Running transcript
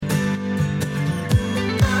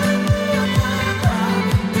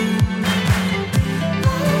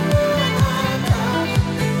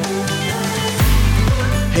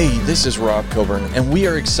Hey, this is Rob Coburn, and we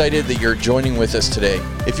are excited that you're joining with us today.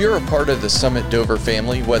 If you're a part of the Summit Dover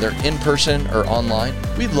family, whether in person or online,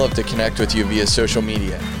 we'd love to connect with you via social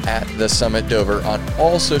media at The Summit Dover on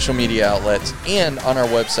all social media outlets and on our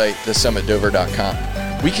website,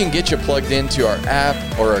 thesummitdover.com. We can get you plugged into our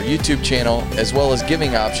app or our YouTube channel, as well as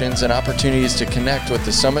giving options and opportunities to connect with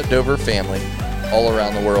the Summit Dover family all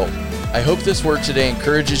around the world. I hope this word today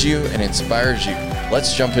encourages you and inspires you.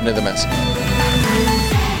 Let's jump into the message.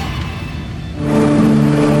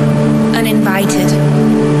 Uninvited,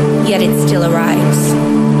 yet it still arrives.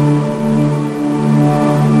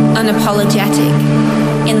 Unapologetic,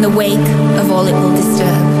 in the wake of all it will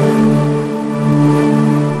disturb.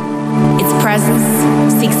 Its presence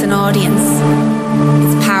seeks an audience,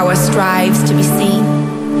 its power strives to be seen,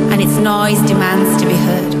 and its noise demands to be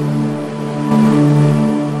heard.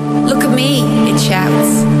 Look at me, it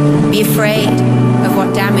shouts, be afraid of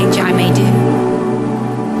what damage I may do.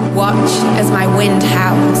 Watch as my wind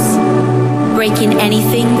howls, breaking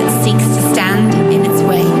anything that seeks to stand in its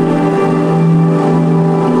way.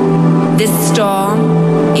 This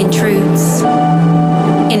storm intrudes,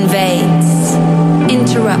 invades,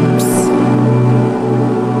 interrupts.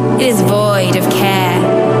 It is void of care.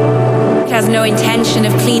 It has no intention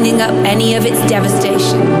of cleaning up any of its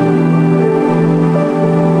devastation.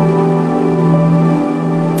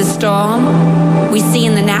 The storm we see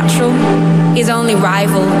in the natural is only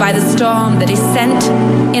rivaled by the storm that is sent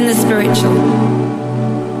in the spiritual.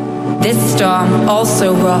 This storm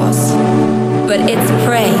also roars, but its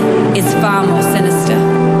prey is far more sinister.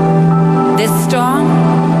 This storm,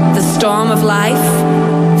 the storm of life,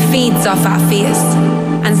 feeds off our fears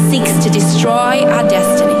and seeks to destroy our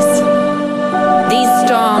destinies. These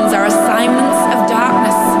storms are assignments of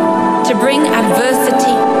darkness to bring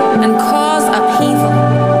adversity and cause upheaval,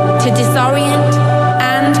 to disorient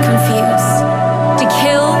and confuse, to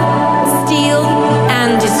kill, steal,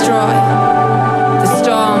 and destroy. The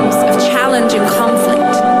storms of challenge and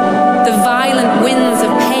conflict, the violent winds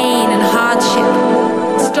of pain and hardship,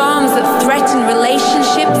 storms that threaten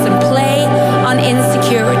relationships and play on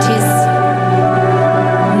insecurities.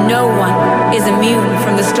 No one is immune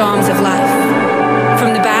from the storms of life,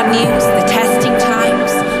 from the bad news, the testing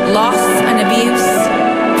times, loss and abuse,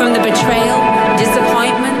 from the betrayal,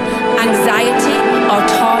 disappointment, anxiety, or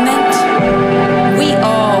torment. We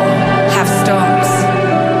all have storms.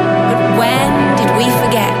 But when did we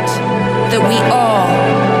forget that we all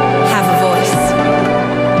have a voice?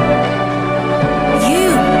 You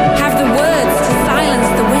have the words to silence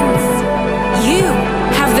the winds. You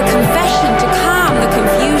have the confession to calm the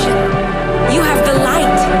confusion. You have the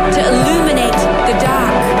light to illuminate the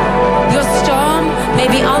dark. Your storm may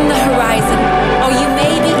be on the horizon, or you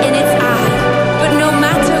may be in its eye. But no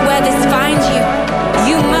matter where this finds you,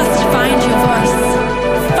 you must find your voice.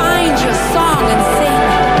 Find your song and sing.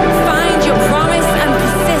 Find your promise and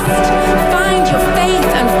persist. Find your faith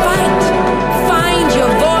and fight. Find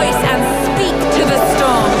your voice and speak to the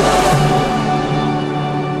storm.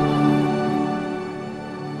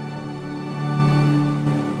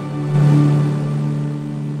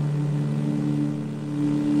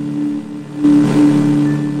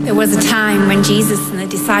 There was a time when Jesus and the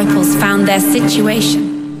disciples found their situation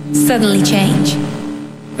suddenly change.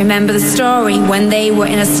 Remember the story when they were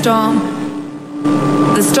in a storm?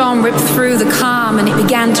 The storm ripped through the calm and it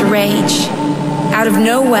began to rage. Out of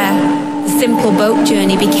nowhere, the simple boat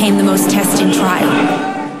journey became the most testing trial.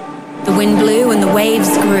 The wind blew and the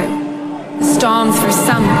waves grew. The storm threw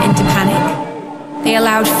some into panic. They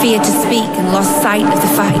allowed fear to speak and lost sight of the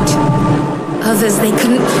fight. Others, they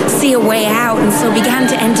couldn't see a way out and so began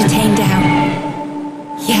to entertain doubt.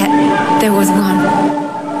 Yet, there was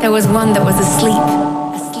one. There was one that was asleep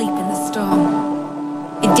in the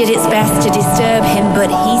storm. It did its best to disturb him, but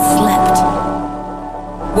he slept.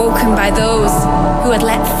 Woken by those who had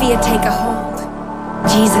let fear take a hold,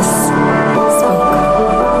 Jesus spoke.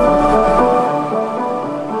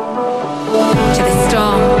 To the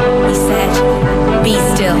storm, he said, "Be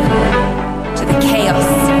still." To the chaos,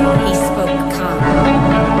 he spoke calm.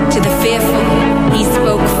 To the fearful, he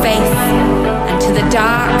spoke faith. And to the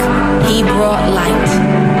dark, he brought light.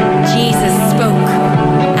 Jesus spoke,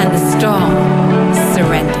 and the storm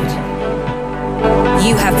surrendered.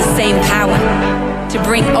 You have the same power to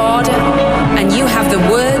bring order, and you have the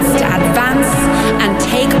words to advance and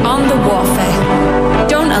take on the warfare.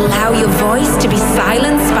 Don't allow your voice to be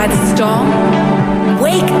silenced by the storm.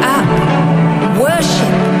 Wake up,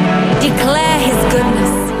 worship, declare his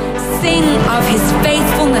goodness, sing of his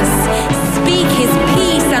faithfulness, speak his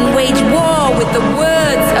peace, and wage war with the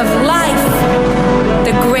words of life.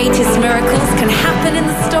 The greatest miracles can happen in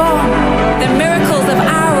the storm. The miracles of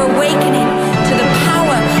our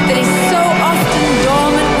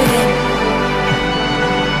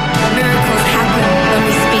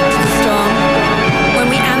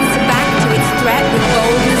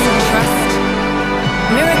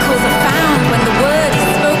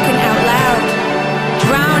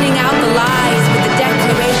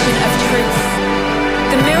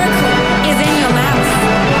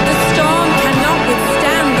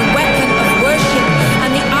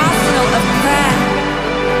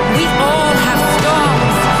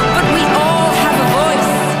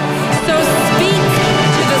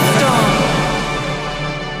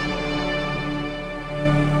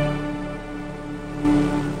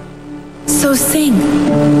So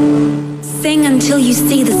sing. Sing until you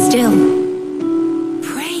see the still.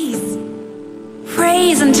 Praise.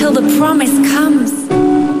 Praise until the promise comes.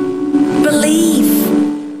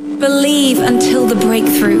 Believe. Believe until the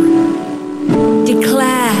breakthrough.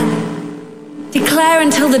 Declare. Declare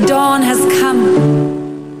until the dawn has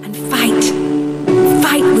come. And fight.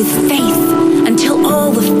 Fight with faith until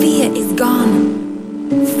all the fear is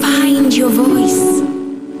gone. Find your voice.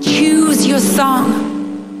 Choose your song.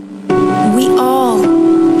 We all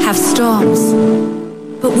have storms,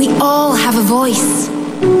 but we all have a voice.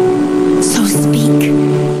 So speak,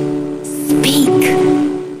 speak,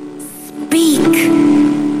 speak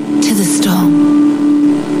to the storm.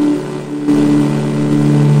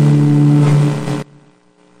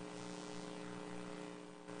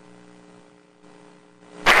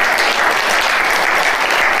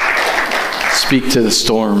 Speak to the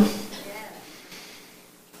storm.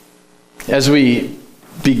 As we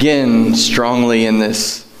begin strongly in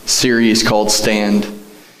this series called Stand,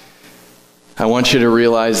 I want you to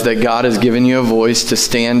realize that God has given you a voice to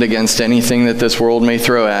stand against anything that this world may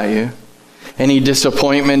throw at you. Any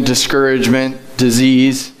disappointment, discouragement,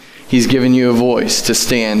 disease, He's given you a voice to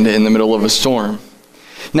stand in the middle of a storm.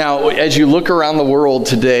 Now, as you look around the world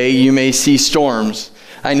today, you may see storms.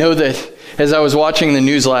 I know that as I was watching the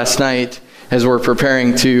news last night, as we're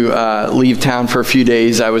preparing to leave town for a few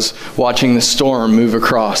days, I was watching the storm move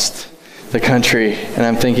across the country. And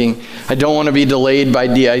I'm thinking, I don't want to be delayed by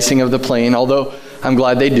de-icing of the plane, although I'm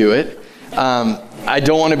glad they do it. I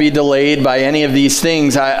don't want to be delayed by any of these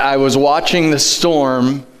things. I was watching the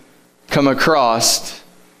storm come across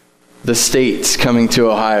the states coming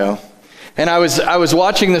to Ohio. And I was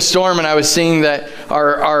watching the storm, and I was seeing that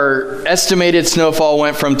our estimated snowfall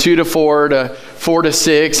went from 2 to 4 to 4 to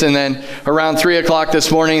 6, and then around 3 o'clock this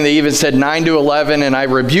morning they even said 9 to 11, and I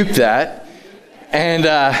rebuked that. And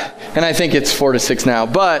I think it's 4 to 6 now.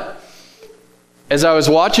 But as I was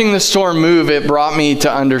watching the storm move, it brought me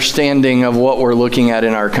to understanding of what we're looking at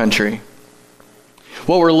in our country,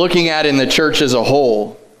 what we're looking at in the church as a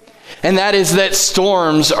whole, and that is that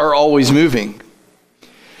storms are always moving.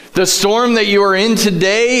 The storm that you are in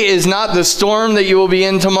today is not the storm that you will be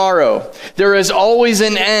in tomorrow. There is always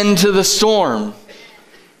an end to the storm.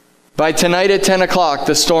 By tonight at 10 o'clock,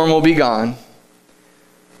 the storm will be gone.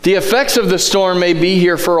 The effects of the storm may be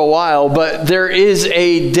here for a while, but there is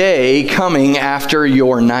a day coming after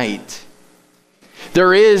your night.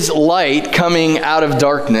 There is light coming out of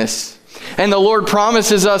darkness. And the Lord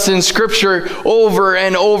promises us in Scripture over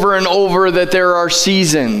and over and over that there are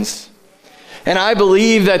seasons. And I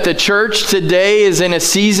believe that the church today is in a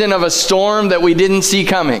season of a storm that we didn't see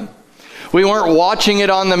coming. We weren't watching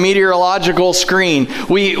it on the meteorological screen.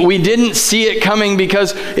 We didn't see it coming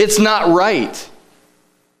because it's not right.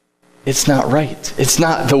 It's not right. It's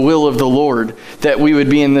not the will of the Lord that we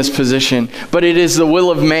would be in this position, but it is the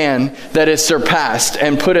will of man that has surpassed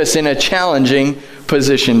and put us in a challenging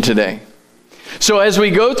position today. So as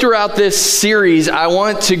we go throughout this series, I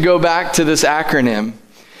want to go back to this acronym.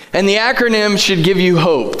 And the acronym should give you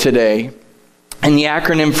hope today. And the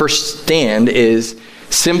acronym for STAND is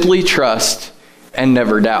Simply Trust and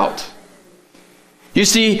Never Doubt. You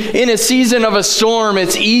see, in a season of a storm,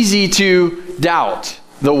 it's easy to doubt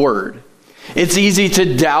the word. It's easy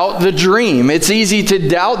to doubt the dream. It's easy to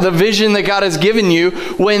doubt the vision that God has given you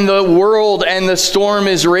when the world and the storm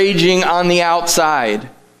is raging on the outside.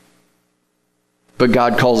 But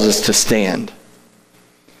God calls us to stand.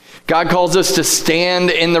 God calls us to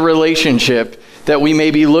stand in the relationship that we may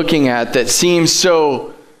be looking at that seems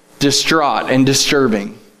so distraught and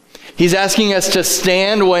disturbing. He's asking us to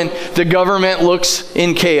stand when the government looks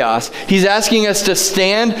in chaos. He's asking us to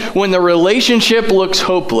stand when the relationship looks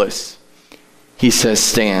hopeless. He says,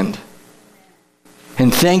 stand.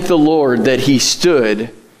 And thank the Lord that He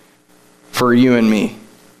stood for you and me.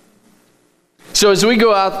 So as we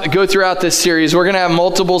go throughout this series, we're going to have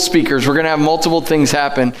multiple speakers. We're going to have multiple things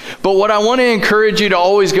happen. But what I want to encourage you to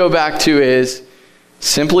always go back to is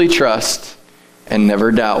simply trust and never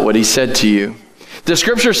doubt what He said to you. The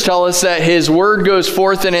scriptures tell us that His word goes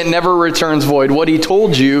forth and it never returns void. What He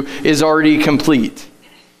told you is already complete.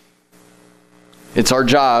 It's our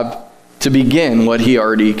job to begin what He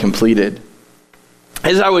already completed.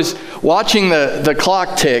 As I was watching the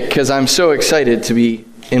clock tick, because I'm so excited to be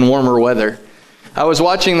in warmer weather, I was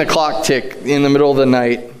watching the clock tick in the middle of the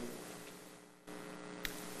night.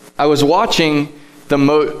 I was watching the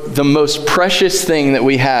most precious thing that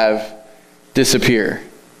we have disappear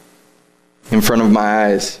in front of my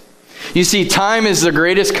eyes. You see, time is the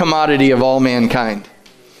greatest commodity of all mankind.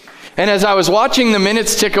 And as I was watching the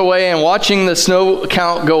minutes tick away and watching the snow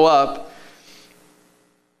count go up,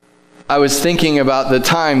 I was thinking about the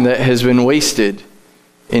time that has been wasted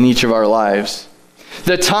in each of our lives.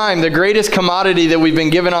 The time, the greatest commodity that we've been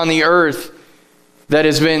given on the earth, that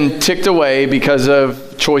has been ticked away because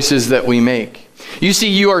of choices that we make. You see,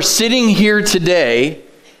 you are sitting here today,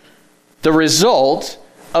 the result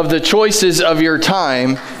of the choices of your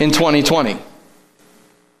time in 2020.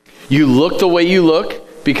 You look the way you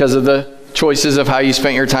look because of the choices of how you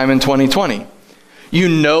spent your time in 2020. You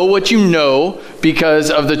know what you know because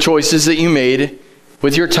of the choices that you made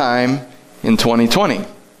with your time in 2020.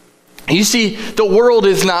 You see, the world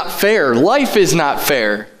is not fair. Life is not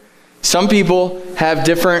fair. Some people have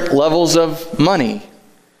different levels of money.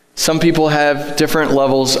 Some people have different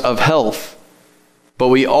levels of health. But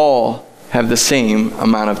we all have the same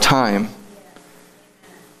amount of time.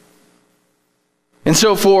 And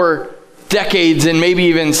so for decades and maybe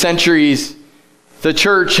even centuries, the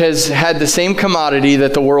church has had the same commodity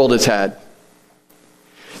that the world has had.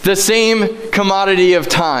 The same commodity of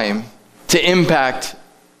time to impact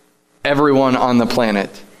everyone on the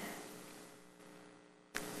planet.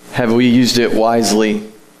 Have we used it wisely?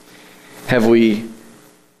 Have we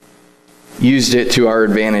used it to our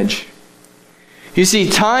advantage? You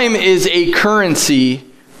see, time is a currency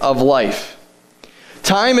of life.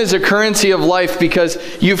 Time is a currency of life because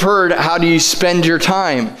you've heard, how do you spend your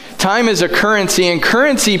time? Time is a currency, and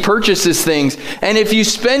currency purchases things. And if you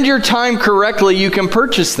spend your time correctly, you can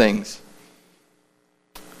purchase things.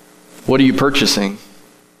 What are you purchasing?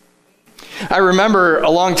 I remember a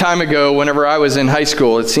long time ago, whenever I was in high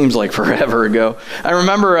school, it seems like forever ago, I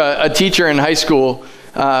remember a teacher in high school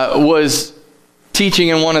was teaching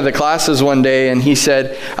in one of the classes one day, and he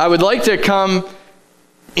said, I would like to come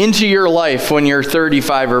into your life when you're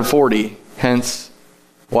 35 or 40, hence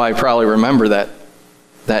why I probably remember that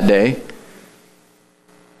day.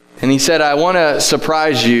 And he said, I want to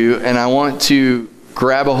surprise you, and I want to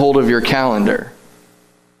grab a hold of your calendar.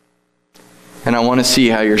 And I want to see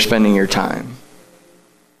how you're spending your time.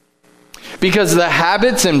 Because the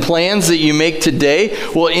habits and plans that you make today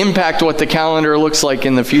will impact what the calendar looks like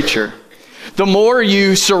in the future. The more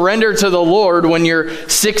you surrender to the Lord when you're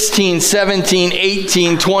 16, 17,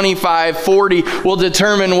 18, 25, 40 will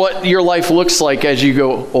determine what your life looks like as you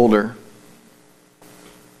go older.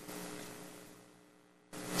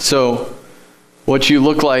 So, what you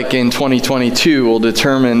look like in 2022 will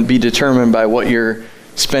be determined by what you're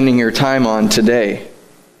spending your time on today.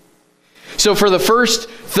 So for the first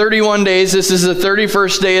 31 days, this is the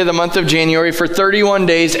 31st day of the month of January, for 31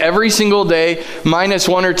 days, every single day, minus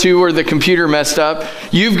one or two where the computer messed up,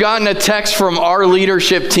 you've gotten a text from our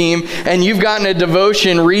leadership team, and you've gotten a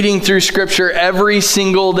devotion reading through Scripture every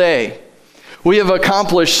single day. We have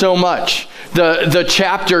accomplished so much. The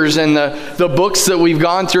chapters and the books that we've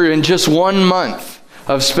gone through in just 1 month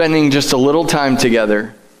of spending just a little time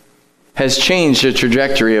together has changed the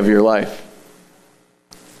trajectory of your life.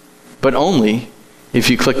 But only if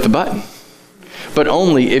you click the button. But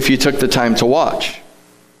only if you took the time to watch.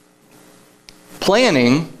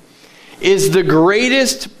 Planning is the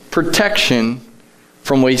greatest protection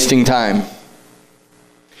from wasting time.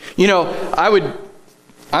 You know,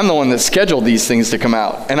 I'm the one that scheduled these things to come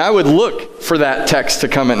out, and I would look for that text to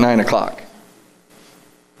come at 9 o'clock.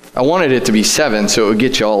 I wanted it to be 7 so it would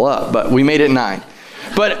get you all up, but we made it 9.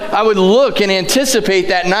 But I would look and anticipate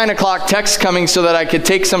that 9 o'clock text coming so that I could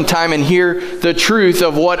take some time and hear the truth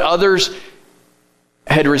of what others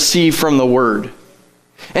had received from the Word.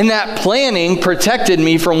 And that planning protected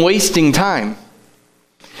me from wasting time.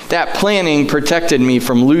 That planning protected me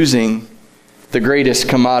from losing the greatest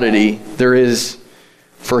commodity there is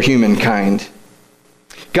for humankind.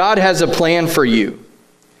 God has a plan for you.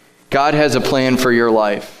 God has a plan for your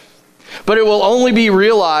life. But it will only be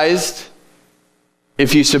realized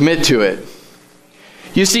if you submit to it.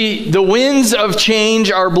 You see, the winds of change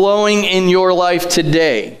are blowing in your life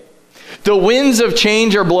today. The winds of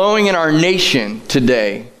change are blowing in our nation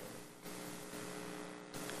today.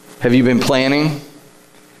 Have you been planning?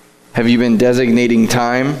 Have you been designating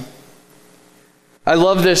time? I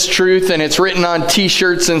love this truth, and it's written on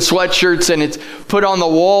t-shirts and sweatshirts, and it's put on the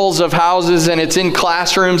walls of houses, and it's in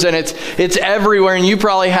classrooms, and it's everywhere, and you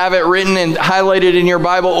probably have it written and highlighted in your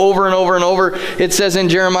Bible over and over and over. It says in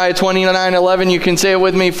Jeremiah 29:11, you can say it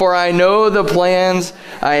with me, for I know the plans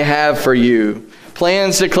I have for you.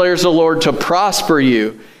 Plans, declares the Lord, to prosper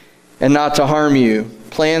you and not to harm you.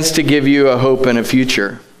 Plans to give you a hope and a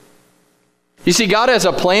future. You see, God has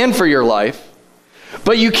a plan for your life.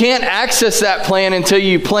 But you can't access that plan until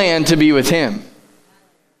you plan to be with Him.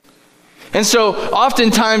 And so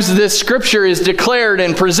oftentimes this scripture is declared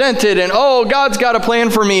and presented and, oh, God's got a plan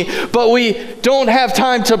for me, but we don't have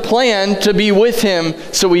time to plan to be with him,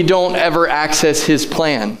 so we don't ever access his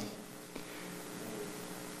plan.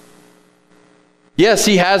 Yes,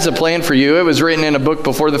 he has a plan for you. It was written in a book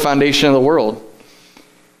before the foundation of the world.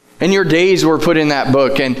 And your days were put in that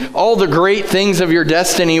book, and all the great things of your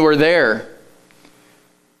destiny were there.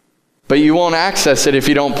 But you won't access it if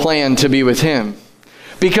you don't plan to be with him.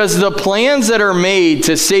 Because the plans that are made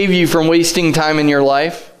to save you from wasting time in your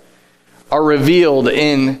life are revealed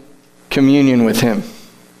in communion with him.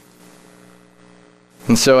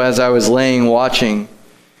 And so as I was laying watching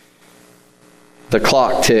the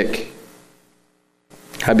clock tick,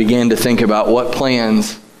 I began to think about what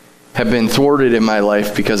plans have been thwarted in my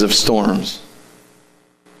life because of storms.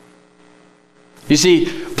 You see,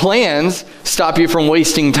 plans stop you from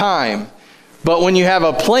wasting time. But when you have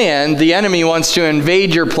a plan, the enemy wants to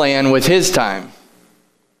invade your plan with his time.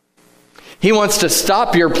 He wants to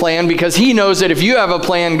stop your plan because he knows that if you have a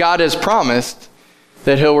plan, God has promised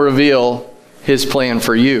that he'll reveal his plan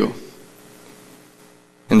for you.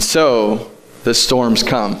 And so the storms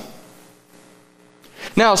come.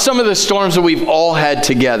 Now, some of the storms that we've all had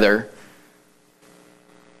together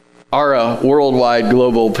are a worldwide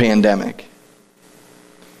global pandemic.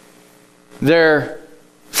 They're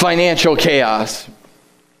financial chaos.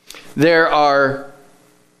 There are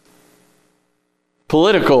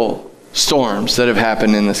political storms that have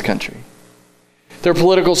happened in this country. There are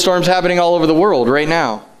political storms happening all over the world right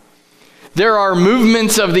now. There are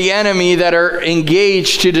movements of the enemy that are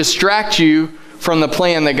engaged to distract you from the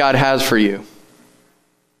plan that God has for you.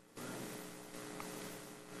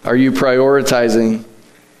 Are you prioritizing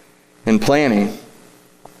and planning?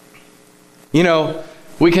 You know,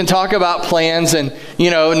 we can talk about plans, and,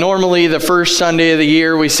 normally the first Sunday of the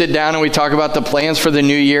year we sit down and we talk about the plans for the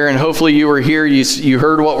new year, and hopefully you were here, you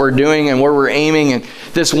heard what we're doing and where we're aiming, and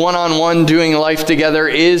this one-on-one doing life together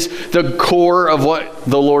is the core of what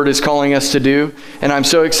the Lord is calling us to do, and I'm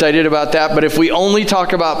so excited about that. But if we only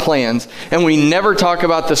talk about plans and we never talk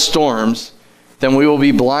about the storms, then we will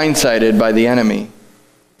be blindsided by the enemy.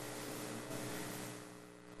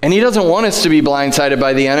 And he doesn't want us to be blindsided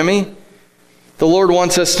by the enemy. The Lord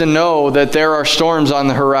wants us to know that there are storms on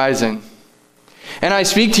the horizon. And I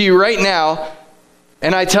speak to you right now,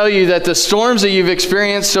 and I tell you that the storms that you've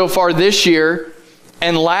experienced so far this year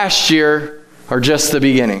and last year are just the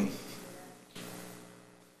beginning.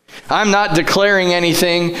 I'm not declaring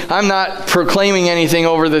anything. I'm not proclaiming anything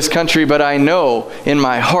over this country, but I know in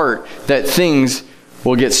my heart that things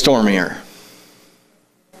will get stormier.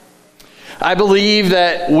 I believe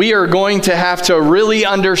that we are going to have to really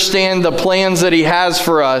understand the plans that he has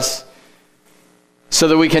for us so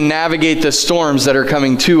that we can navigate the storms that are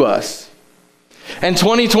coming to us. And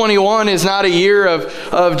 2021 is not a year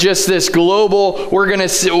of just this global,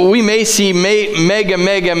 we may see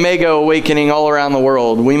mega awakening all around the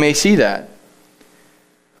world. We may see that.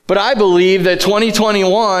 But I believe that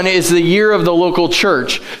 2021 is the year of the local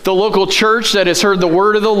church that has heard the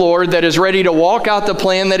word of the Lord, that is ready to walk out the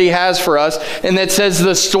plan that he has for us, and that says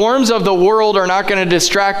the storms of the world are not going to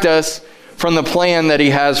distract us from the plan that he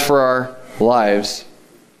has for our lives.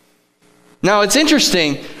 Now, it's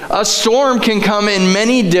interesting. A storm can come in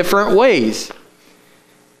many different ways.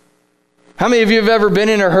 How many of you have ever been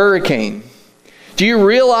in a hurricane? Do you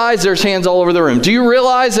realize, there's hands all over the room, do you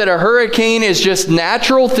realize that a hurricane is just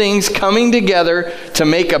natural things coming together to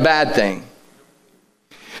make a bad thing?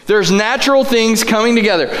 There's natural things coming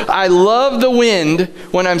together. I love the wind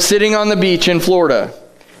when I'm sitting on the beach in Florida,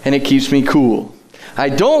 and it keeps me cool. I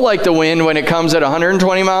don't like the wind when it comes at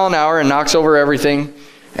 120 miles an hour and knocks over everything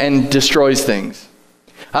and destroys things.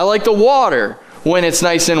 I like the water when it's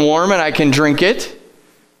nice and warm and I can drink it,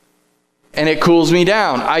 and it cools me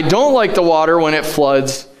down. I don't like the water when it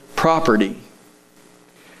floods property.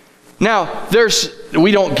 Now,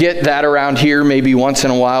 we don't get that around here. Maybe once in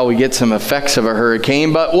a while we get some effects of a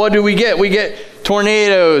hurricane, but what do we get? We get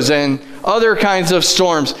tornadoes and other kinds of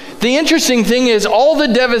storms. The interesting thing is all the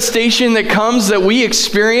devastation that comes that we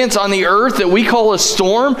experience on the earth that we call a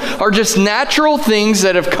storm are just natural things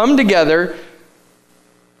that have come together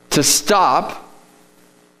to stop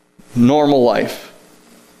normal life.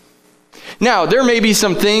 Now, there may be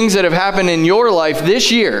some things that have happened in your life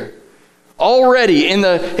this year. Already, in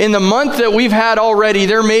the month that we've had already,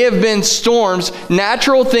 there may have been storms,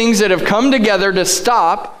 natural things that have come together to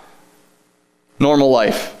stop normal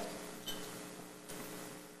life.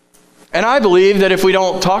 And I believe that if we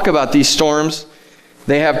don't talk about these storms,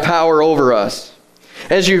 they have power over us.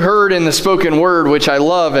 As you heard in the spoken word, which I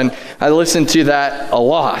love, and I listen to that a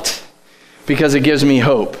lot because it gives me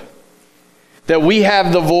hope. that we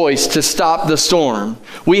have the voice to stop the storm.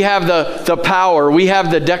 We have the power. We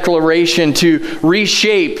have the declaration to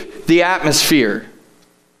reshape the atmosphere.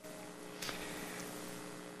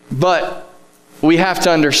 But we have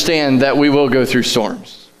to understand that we will go through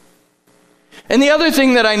storms. And the other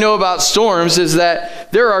thing that I know about storms is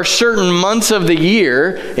that there are certain months of the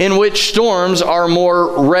year in which storms are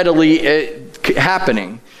more readily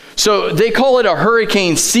happening. So they call it a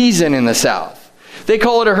hurricane season in the South. They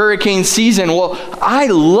call it a hurricane season. Well, I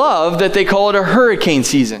love that they call it a hurricane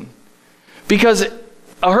season, because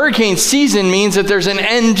a hurricane season means that there's an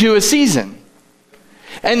end to a season.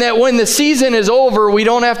 And that when the season is over, we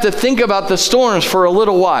don't have to think about the storms for a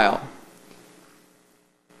little while.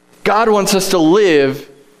 God wants us to live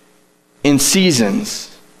in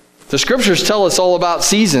seasons. The scriptures tell us all about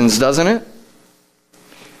seasons, doesn't it?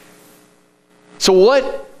 So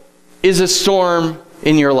what is a storm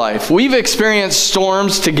in your life? We've experienced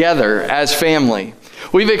storms together as family.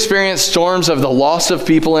 We've experienced storms of the loss of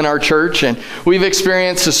people in our church, and we've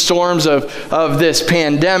experienced the storms of this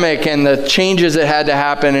pandemic and the changes that had to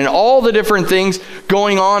happen and all the different things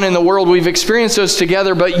going on in the world. We've experienced those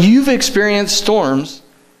together, but you've experienced storms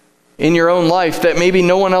in your own life that maybe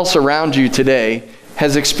no one else around you today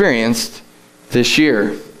has experienced this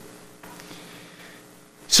year.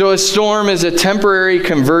 So a storm is a temporary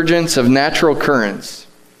convergence of natural currents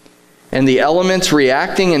and the elements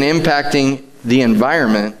reacting and impacting the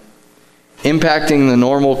environment, impacting the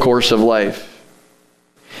normal course of life.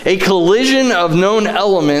 A collision of known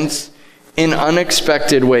elements in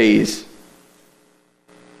unexpected ways.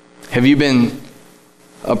 Have you been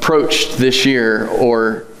approached this year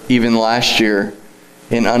or even last year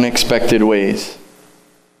in unexpected ways?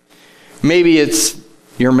 Maybe it's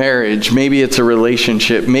your marriage. Maybe it's a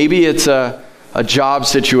relationship. Maybe it's a job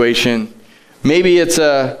situation. Maybe it's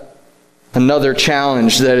another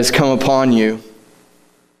challenge that has come upon you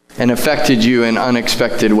and affected you in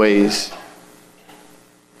unexpected ways.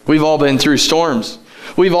 We've all been through storms.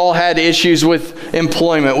 We've all had issues with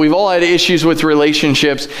employment. We've all had issues with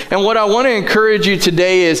relationships. And what I want to encourage you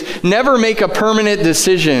today is never make a permanent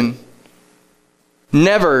decision.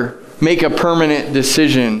 Never make a permanent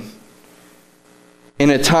decision in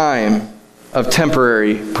a time of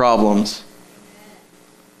temporary problems.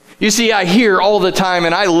 You see, I hear all the time,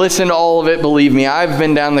 and I listen to all of it, believe me. I've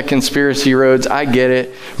been down the conspiracy roads. I get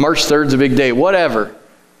it. March 3rd's a big day, whatever.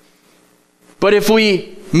 But if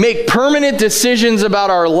we make permanent decisions about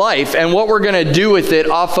our life and what we're going to do with it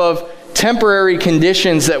off of temporary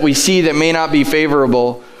conditions that we see that may not be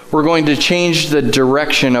favorable, we're going to change the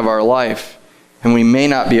direction of our life, and we may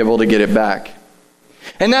not be able to get it back.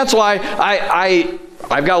 And that's why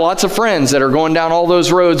I've got lots of friends that are going down all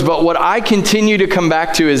those roads, but what I continue to come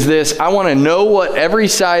back to is this: I want to know what every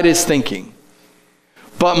side is thinking.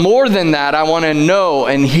 But more than that, I want to know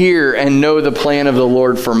and hear and know the plan of the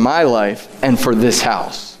Lord for my life and for this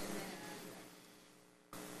house.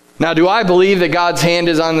 Now, do I believe that God's hand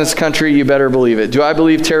is on this country? You better believe it. Do I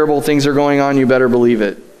believe terrible things are going on? You better believe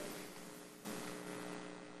it.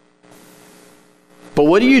 But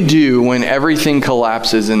what do you do when everything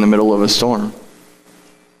collapses in the middle of a storm?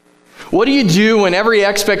 What do you do when every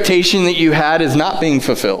expectation that you had is not being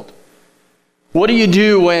fulfilled? What do you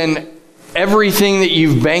do when everything that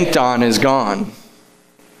you've banked on is gone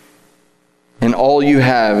and all you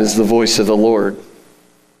have is the voice of the Lord?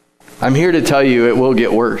 I'm here to tell you it will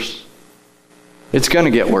get worse. It's going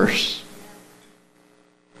to get worse.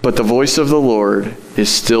 But the voice of the Lord is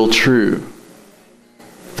still true.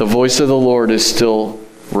 The voice of the Lord is still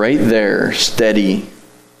right there, steady,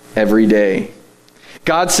 every day.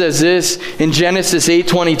 God says this in Genesis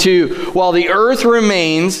 8:22, while the earth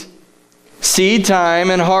remains, seed time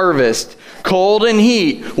and harvest, cold and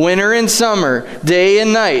heat, winter and summer, day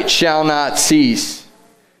and night shall not cease.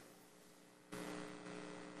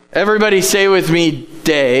 Everybody say with me,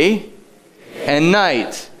 day and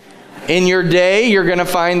night. In your day, you're going to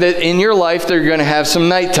find that in your life, they're going to have some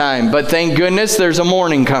nighttime. But thank goodness there's a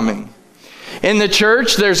morning coming. In the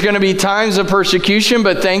church, there's going to be times of persecution,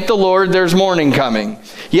 but thank the Lord there's morning coming.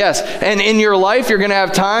 Yes, and in your life, you're going to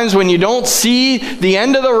have times when you don't see the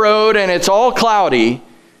end of the road and it's all cloudy,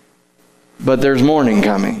 but there's morning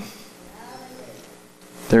coming.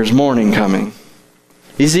 There's morning coming.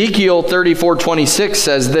 Ezekiel 34:26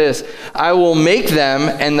 says this, I will make them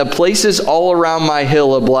and the places all around my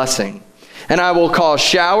hill a blessing, and I will cause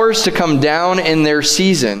showers to come down in their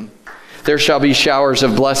season. There shall be showers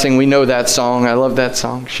of blessing. We know that song. I love that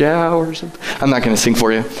song. Showers of... I'm not going to sing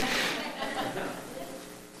for you.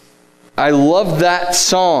 I love that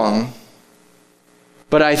song,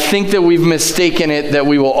 but I think that we've mistaken it that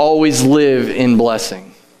we will always live in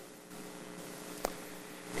blessing.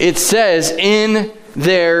 it says in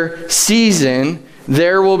their season,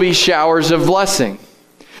 there will be showers of blessing.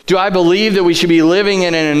 Do I believe that we should be living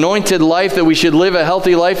in an anointed life, that we should live a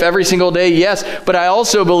healthy life every single day? Yes, but I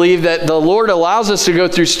also believe that the Lord allows us to go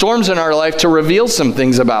through storms in our life to reveal some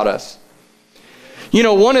things about us. You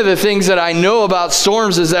know, one of the things that I know about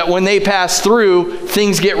storms is that when they pass through,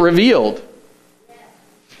 things get revealed.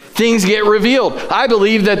 Things get revealed. I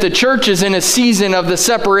believe that the church is in a season of the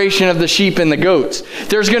separation of the sheep and the goats.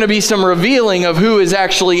 There's going to be some revealing of who is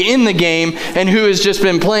actually in the game and who has just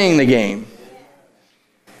been playing the game.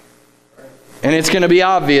 And it's going to be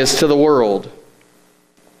obvious to the world.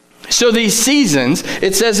 So these seasons,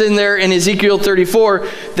 it says in there in Ezekiel 34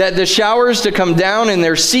 that the showers to come down in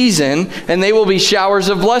their season, and they will be showers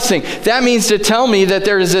of blessing. That means to tell me that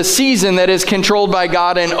there is a season that is controlled by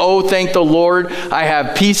God, and oh, thank the Lord, I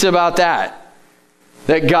have peace about that.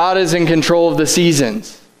 That God is in control of the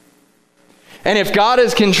seasons. And if God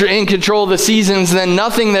is in control of the seasons, then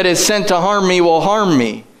nothing that is sent to harm me will harm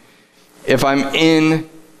me if I'm in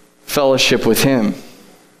fellowship with Him.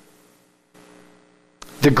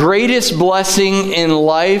 The greatest blessing in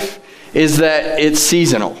life is that it's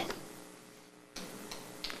seasonal.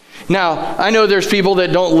 Now, I know there's people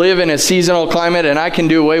that don't live in a seasonal climate, and I can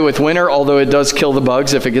do away with winter, although it does kill the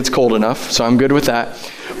bugs if it gets cold enough, so I'm good with that.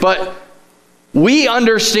 But we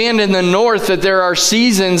understand in the north that there are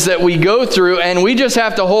seasons that we go through, and we just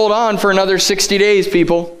have to hold on for another 60 days,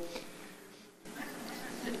 people.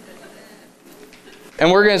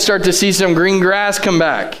 And we're going to start to see some green grass come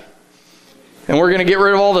back. And we're going to get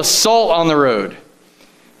rid of all the salt on the road.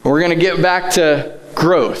 We're going to get back to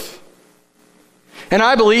growth. And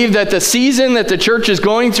I believe that the season that the church is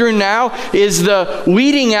going through now is the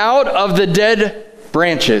weeding out of the dead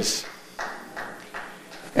branches.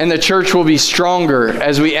 And the church will be stronger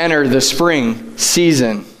as we enter the spring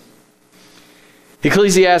season.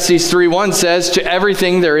 Ecclesiastes 3:1 says, to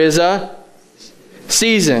everything there is a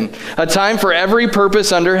season, a time for every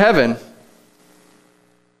purpose under heaven.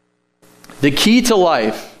 The key to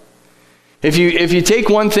life, if you take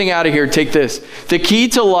one thing out of here, take this. The key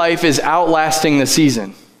to life is outlasting the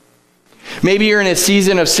season. Maybe you're in a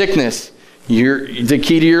season of sickness. The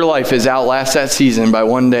key to your life is outlast that season by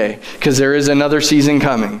one day, because there is another season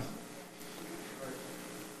coming.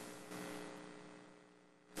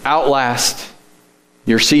 Outlast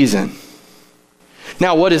your season.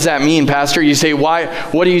 Now, what does that mean, Pastor? You say, why?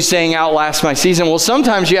 What are you saying, outlast my season? Well,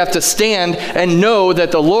 sometimes you have to stand and know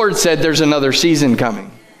that the Lord said there's another season coming.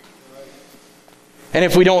 And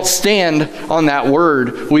if we don't stand on that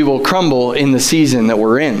word, we will crumble in the season that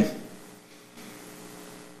we're in.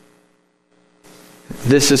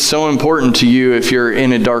 This is so important to you if you're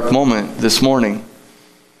in a dark moment this morning.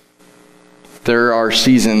 There are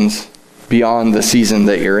seasons beyond the season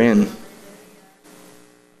that you're in.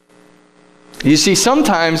 You see,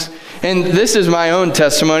 sometimes, and this is my own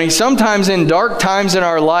testimony, sometimes in dark times in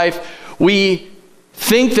our life, we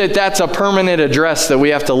think that that's a permanent address that we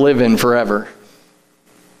have to live in forever.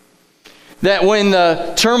 That when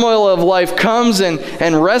the turmoil of life comes and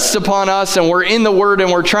rests upon us and we're in the Word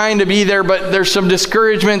and we're trying to be there, but there's some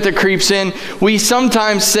discouragement that creeps in, we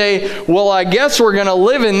sometimes say, well, I guess we're going to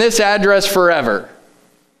live in this address forever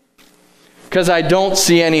because I don't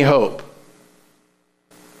see any hope.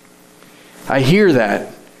 I hear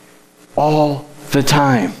that all the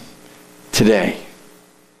time today.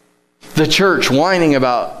 The church whining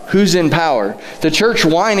about who's in power. The church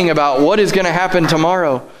whining about what is going to happen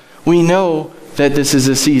tomorrow. We know that this is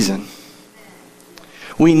a season.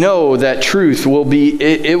 We know that truth will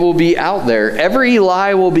be out there. Every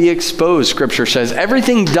lie will be exposed, Scripture says.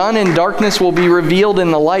 Everything done in darkness will be revealed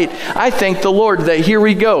in the light. I thank the Lord that here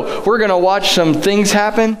we go. We're going to watch some things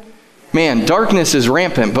happen. Man, darkness is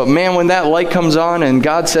rampant, but man, when that light comes on and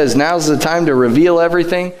God says, now's the time to reveal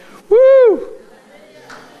everything, woo!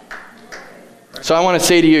 So I want to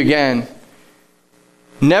say to you again,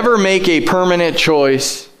 never make a permanent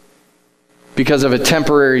choice because of a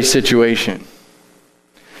temporary situation.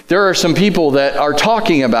 There are some people that are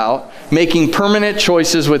talking about making permanent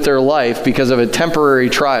choices with their life because of a temporary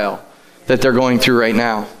trial that they're going through right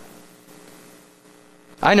now.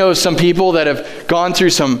 I know some people that have gone through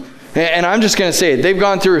some, and I'm just going to say it, they've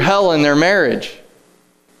gone through hell in their marriage.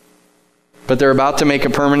 But they're about to make a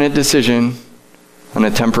permanent decision on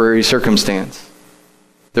a temporary circumstance.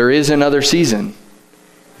 There is another season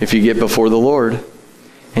if you get before the Lord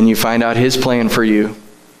and you find out His plan for you.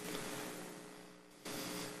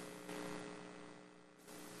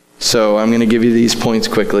 So I'm going to give you these points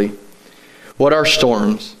quickly. What are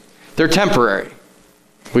storms? They're temporary.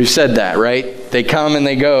 We've said that, right? They come and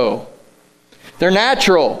they go. They're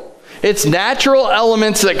natural. It's natural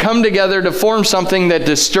elements that come together to form something that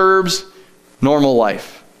disturbs normal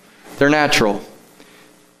life. They're natural.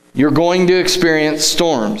 You're going to experience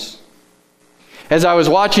storms. As I was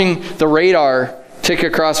watching the radar tick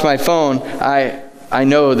across my phone, I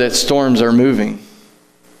know that storms are moving.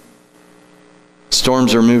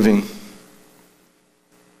 Storms are moving.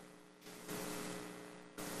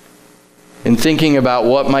 In thinking about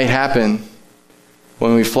what might happen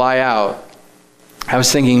when we fly out, I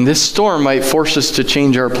was thinking this storm might force us to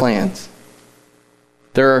change our plans.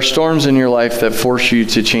 There are storms in your life that force you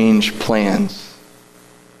to change plans.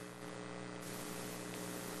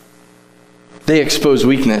 They expose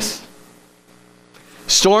weakness.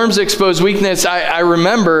 Storms expose weakness. I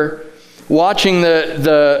remember watching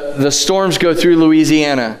the storms go through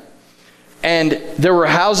Louisiana. And there were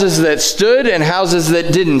houses that stood and houses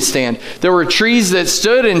that didn't stand. There were trees that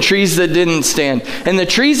stood and trees that didn't stand. And the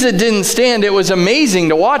trees that didn't stand, it was amazing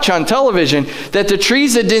to watch on television that the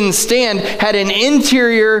trees that didn't stand had an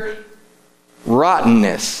interior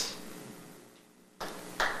rottenness.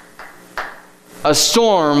 A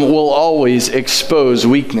storm will always expose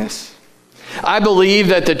weakness. I believe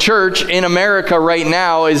that the church in America right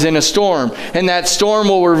now is in a storm, and that storm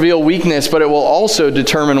will reveal weakness, but it will also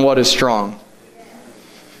determine what is strong.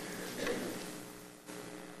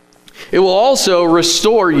 It will also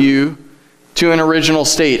restore you to an original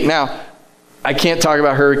state. Now, I can't talk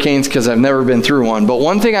about hurricanes because I've never been through one, but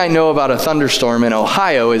one thing I know about a thunderstorm in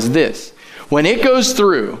Ohio is this. When it goes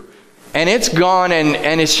through and it's gone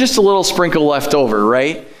and it's just a little sprinkle left over,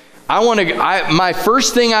 right? My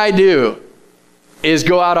first thing I do is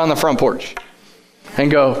go out on the front porch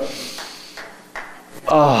and go,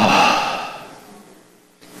 oh,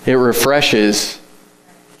 it refreshes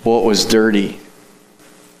what was dirty.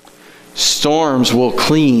 Storms will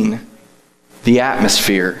clean the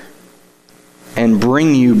atmosphere and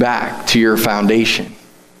bring you back to your foundation.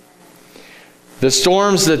 The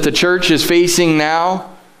storms that the church is facing now,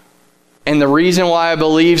 and the reason why I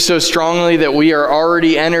believe so strongly that we are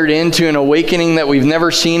already entered into an awakening that we've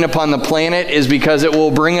never seen upon the planet, is because it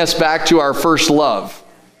will bring us back to our first love.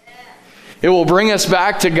 It will bring us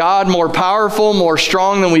back to God more powerful, more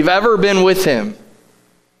strong than we've ever been with Him.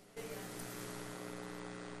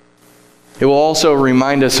 It will also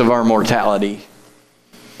remind us of our mortality.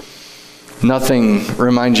 Nothing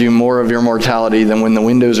reminds you more of your mortality than when the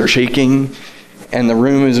windows are shaking and the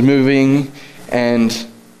room is moving and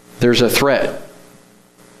there's a threat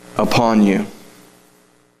upon you.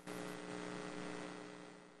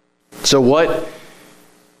 So what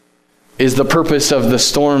is the purpose of the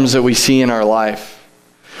storms that we see in our life?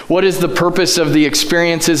 What is the purpose of the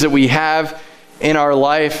experiences that we have in our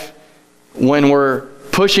life when we're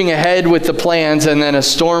pushing ahead with the plans and then a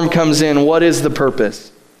storm comes in? What is the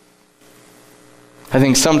purpose? I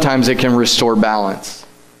think sometimes it can restore balance.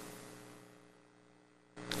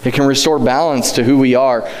 It can restore balance to who we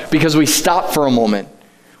are because we stop for a moment.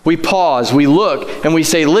 We pause, we look, and we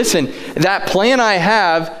say, listen, that plan I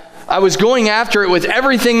have, I was going after it with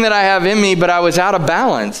everything that I have in me, but I was out of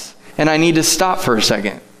balance. And I need to stop for a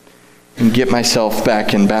second and get myself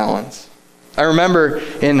back in balance. I remember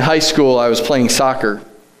in high school I was playing soccer,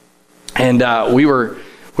 and we were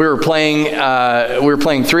playing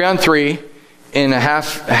 3-on-3 in a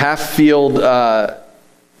half field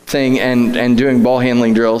thing and doing ball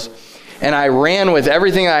handling drills. And I ran with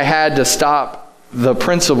everything I had to stop the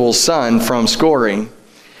principal's son from scoring.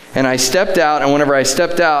 And I stepped out, and whenever I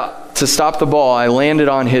stepped out to stop the ball, I landed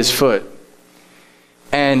on his foot.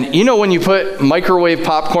 And you know when you put microwave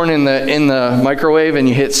popcorn in the microwave and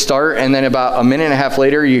you hit start, and then about a minute and a half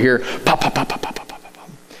later you hear pop, pop, pop, pop, pop, pop, pop, pop.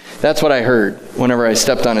 That's what I heard whenever I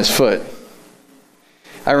stepped on his foot.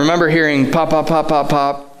 I remember hearing pop, pop, pop, pop,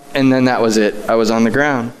 pop, and then that was it. I was on the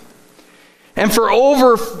ground. And for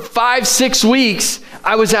over 5-6 weeks,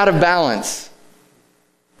 I was out of balance.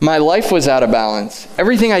 My life was out of balance.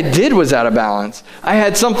 Everything I did was out of balance. I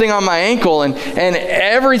had something on my ankle, and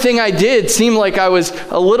everything I did seemed like I was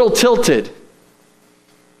a little tilted.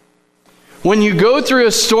 When you go through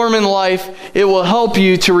a storm in life, it will help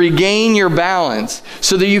you to regain your balance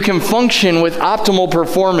so that you can function with optimal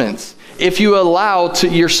performance if you allow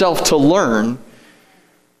yourself to learn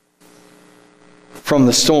from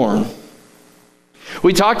the storm.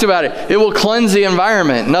 We talked about it. It will cleanse the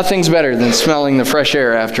environment. Nothing's better than smelling the fresh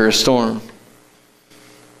air after a storm.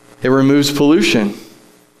 It removes pollution.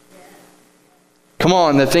 Come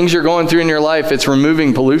on, the things you're going through in your life, it's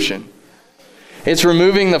removing pollution. It's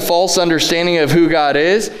removing the false understanding of who God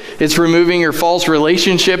is. It's removing your false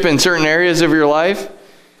relationship in certain areas of your life.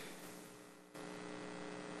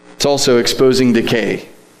 It's also exposing decay.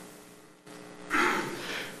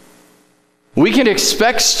 We can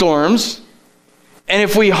expect storms, and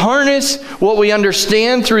if we harness what we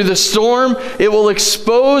understand through the storm, it will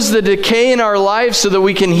expose the decay in our lives so that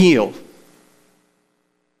we can heal.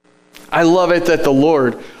 I love it that the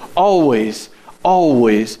Lord always,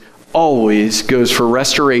 always, always goes for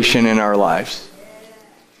restoration in our lives.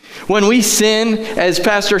 When we sin, as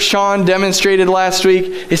Pastor Sean demonstrated last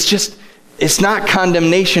week, it's not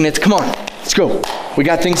condemnation. It's, come on, let's go. We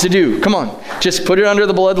got things to do. Come on, just put it under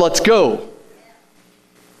the blood. Let's go.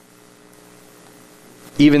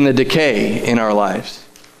 Even the decay in our lives.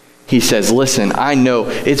 He says, listen, I know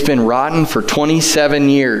it's been rotten for 27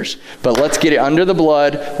 years, but let's get it under the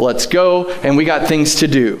blood. Let's go, and we got things to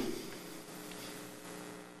do.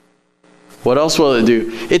 What else will it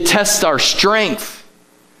do? It tests our strength.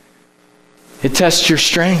 It tests your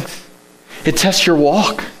strength. It tests your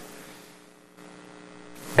walk.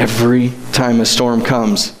 Every time a storm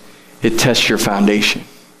comes, it tests your foundation.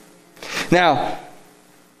 Now,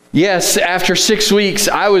 yes, after 6 weeks,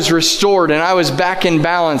 I was restored and I was back in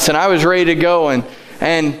balance and I was ready to go. And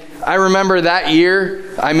I remember that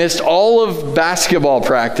year, I missed all of basketball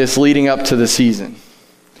practice leading up to the season.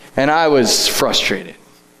 And I was frustrated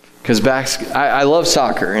because I love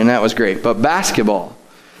soccer and that was great. But basketball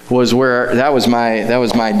was where that was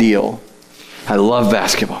my deal. I love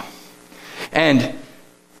basketball. And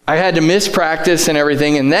I had to miss practice and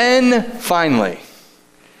everything. And then finally,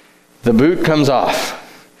 the boot comes off.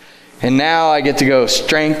 And now I get to go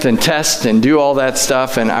strength and test and do all that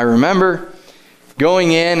stuff. And I remember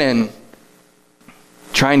going in and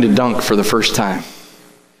trying to dunk for the first time.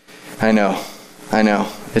 I know.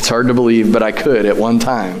 It's hard to believe, but I could at one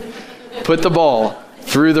time. Put the ball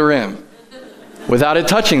through the rim without it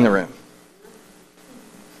touching the rim.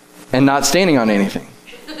 And not standing on anything.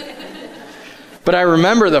 But I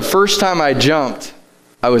remember the first time I jumped,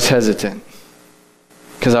 I was hesitant.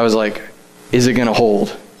 Because I was like, is it going to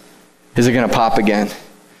hold? Is it going to pop again?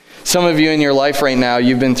 Some of you in your life right now,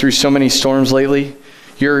 you've been through so many storms lately,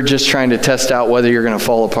 you're just trying to test out whether you're going to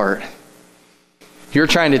fall apart. You're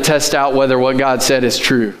trying to test out whether what God said is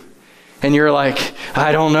true. And you're like,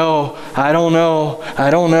 I don't know.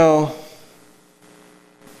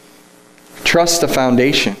 Trust the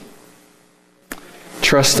foundation.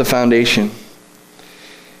 Trust the foundation.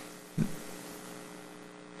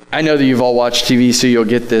 I know that you've all watched TV, so you'll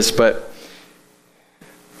get this, but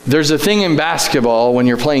there's a thing in basketball when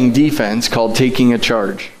you're playing defense called taking a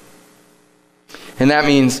charge. And that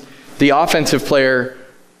means the offensive player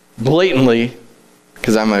blatantly,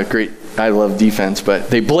 because I love defense, but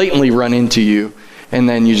they blatantly run into you, and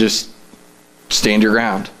then you just stand your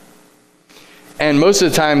ground. And most of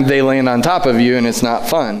the time they land on top of you, and it's not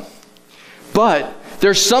fun. But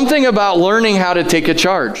there's something about learning how to take a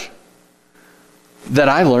charge that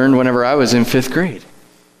I learned whenever I was in 5th grade.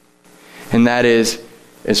 And that is,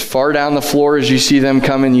 as far down the floor as you see them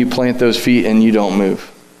coming, you plant those feet and you don't move.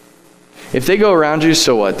 If they go around you,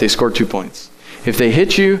 so what? They score 2 points. If they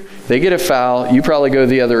hit you, they get a foul, you probably go to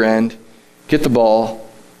the other end, get the ball,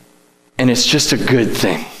 and it's just a good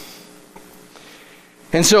thing.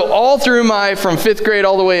 And so all through from 5th grade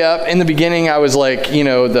all the way up, in the beginning I was like,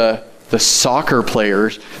 the soccer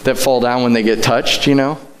players that fall down when they get touched,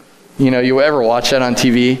 you ever watch that on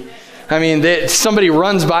TV? I mean, somebody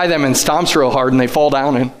runs by them and stomps real hard and they fall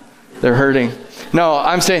down and they're hurting. No,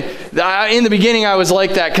 I'm saying, in the beginning I was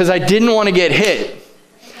like that because I didn't want to get hit.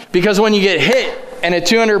 Because when you get hit and a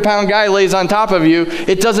 200-pound guy lays on top of you,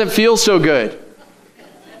 it doesn't feel so good.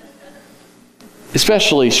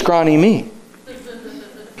 Especially scrawny me.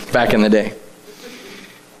 Back in the day.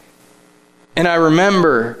 And I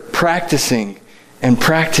remember practicing,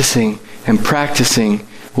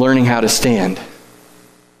 learning how to stand.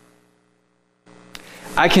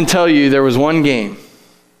 I can tell you there was one game.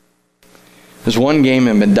 There's one game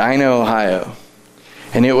in Medina, Ohio.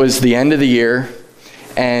 And it was the end of the year.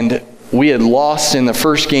 And we had lost in the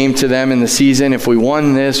first game to them in the season. If we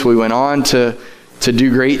won this, we went on to do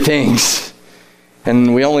great things.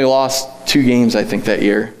 And we only lost 2 games, I think, that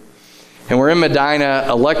year. And we're in Medina,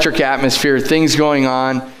 electric atmosphere, things going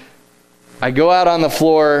on. I go out on the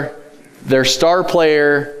floor. Their star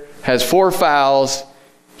player has 4 fouls.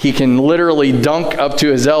 He can literally dunk up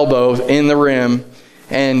to his elbow in the rim.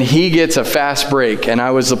 And he gets a fast break. And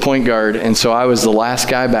I was the point guard. And so I was the last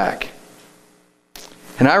guy back.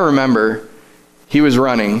 And I remember he was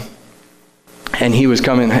running. And he was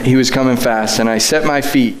coming fast. And I set my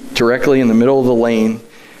feet directly in the middle of the lane.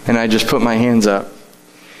 And I just put my hands up.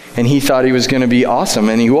 And he thought he was going to be awesome.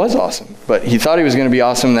 And he was awesome. But he thought he was going to be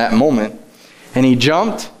awesome that moment. And he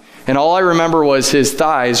jumped. And all I remember was his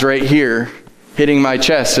thighs right here hitting my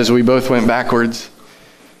chest as we both went backwards.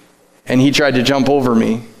 and he tried to jump over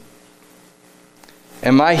me.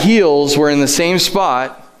 And my heels were in the same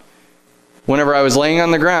spot whenever I was laying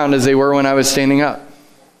on the ground as they were when I was standing up.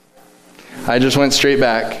 I just went straight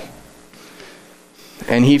back.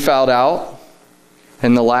 And he fouled out.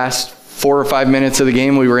 In the last 4 or 5 minutes of the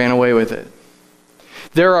game, we ran away with it.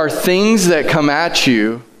 There are things that come at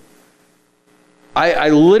you. I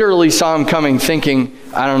literally saw him coming thinking,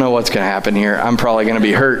 I don't know what's going to happen here. I'm probably going to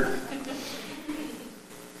be hurt.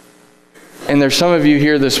 And there's some of you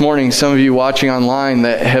here this morning, some of you watching online,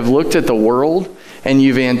 that have looked at the world and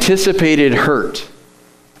you've anticipated hurt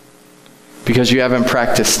because you haven't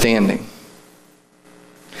practiced standing.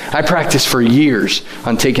 I practiced for years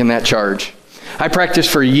on taking that charge. I practiced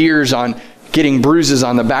for years on getting bruises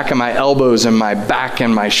on the back of my elbows and my back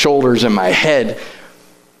and my shoulders and my head.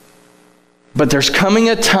 But there's coming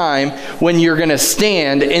a time when you're going to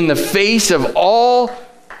stand in the face of all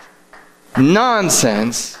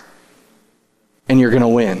nonsense and you're going to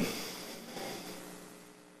win.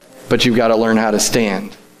 But you've got to learn how to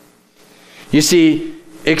stand. You see,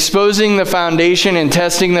 exposing the foundation and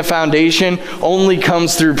testing the foundation only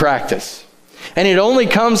comes through practice. And it only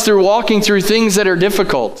comes through walking through things that are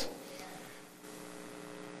difficult.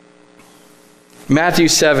 Matthew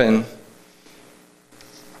 7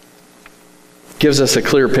 gives us a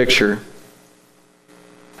clear picture.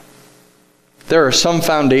 There are some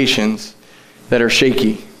foundations that are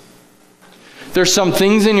shaky. There's some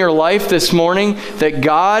things in your life this morning that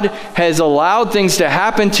God has allowed things to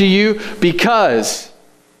happen to you because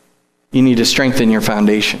you need to strengthen your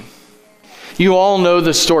foundation. You all know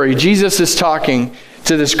the story. Jesus is talking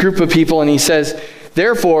to this group of people and he says,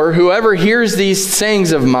 "Therefore, whoever hears these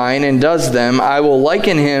sayings of mine and does them, I will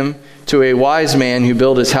liken him to a wise man who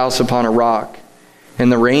built his house upon a rock.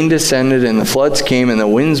 And the rain descended, and the floods came, and the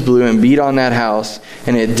winds blew and beat on that house,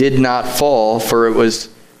 and it did not fall, for it was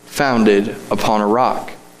founded upon a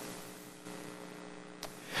rock."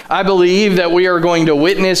 I believe that we are going to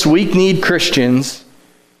witness weak-kneed Christians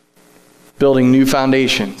building new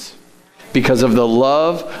foundations because of the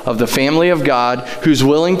love of the family of God who's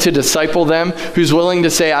willing to disciple them, who's willing to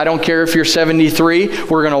say, I don't care if you're 73,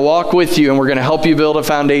 we're going to walk with you and we're going to help you build a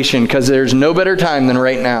foundation because there's no better time than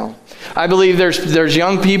right now. I believe there's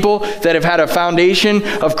young people that have had a foundation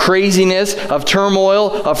of craziness, of turmoil,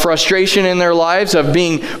 of frustration in their lives, of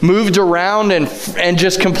being moved around and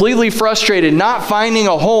just completely frustrated, not finding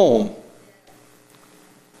a home.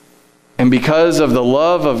 And because of the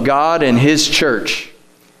love of God and His church,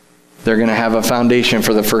 they're going to have a foundation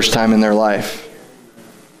for the first time in their life.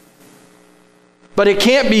 But it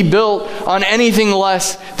can't be built on anything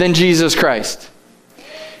less than Jesus Christ.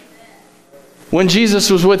 When Jesus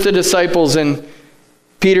was with the disciples and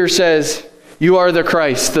Peter says, "You are the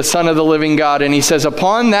Christ, the Son of the living God," and he says,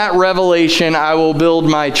 "Upon that revelation I will build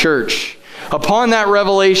my church. Upon that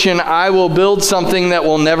revelation I will build something that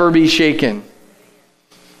will never be shaken."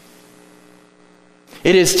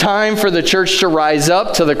 It is time for the church to rise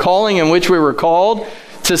up to the calling in which we were called,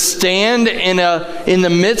 to stand in the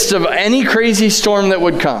midst of any crazy storm that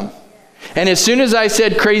would come. And as soon as I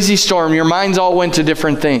said crazy storm, your minds all went to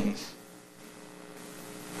different things.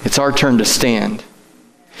 It's our turn to stand.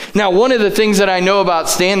 Now, one of the things that I know about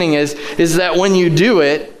standing is that when you do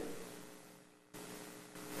it,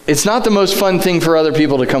 it's not the most fun thing for other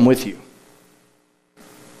people to come with you.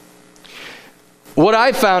 What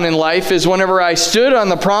I found in life is whenever I stood on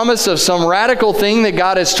the promise of some radical thing that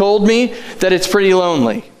God has told me, that it's pretty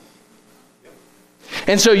lonely.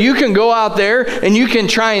 And so you can go out there and you can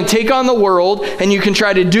try and take on the world and you can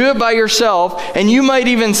try to do it by yourself and you might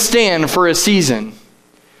even stand for a season.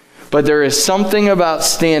 But there is something about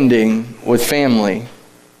standing with family.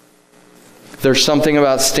 There's something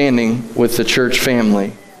about standing with the church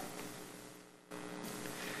family.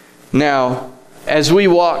 Now, as we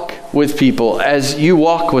walk with people, as you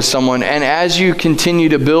walk with someone, and as you continue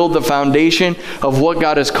to build the foundation of what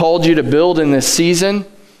God has called you to build in this season,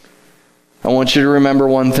 I want you to remember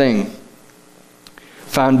one thing.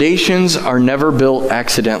 Foundations are never built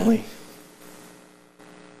accidentally.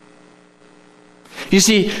 You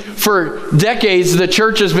see, for decades, the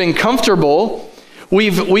church has been comfortable.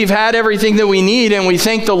 We've had everything that we need, and we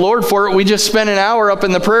thank the Lord for it. We just spent an hour up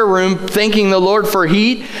in the prayer room thanking the Lord for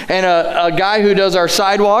heat, and a guy who does our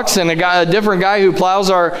sidewalks, and a different guy who plows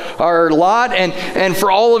our lot, and for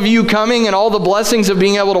all of you coming, and all the blessings of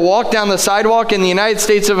being able to walk down the sidewalk in the United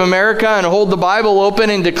States of America and hold the Bible open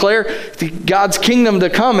and declare God's kingdom to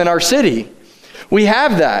come in our city. We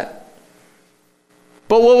have that.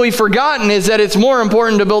 But what we've forgotten is that it's more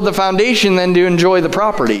important to build the foundation than to enjoy the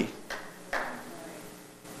property.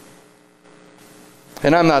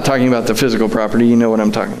 And I'm not talking about the physical property. You know what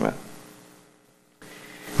I'm talking about.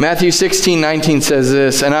 Matthew 16:19 says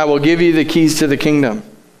this, and I will give you the keys to the kingdom.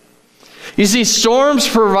 You see, storms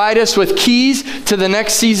provide us with keys to the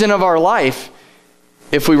next season of our life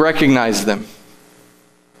if we recognize them.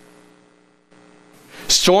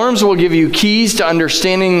 Storms will give you keys to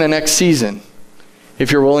understanding the next season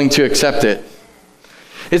if you're willing to accept it.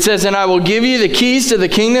 It says, and I will give you the keys to the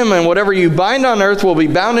kingdom, and whatever you bind on earth will be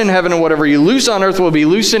bound in heaven, and whatever you loose on earth will be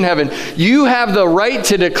loosed in heaven. You have the right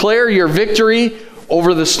to declare your victory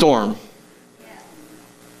over the storm.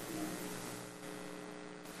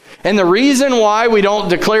 And the reason why we don't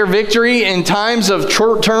declare victory in times of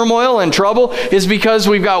turmoil and trouble is because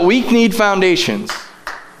we've got weak-kneed foundations.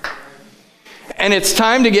 And it's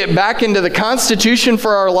time to get back into the Constitution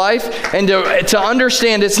for our life and to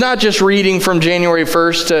understand it's not just reading from January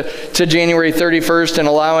 1st to January 31st and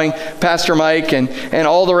allowing Pastor Mike and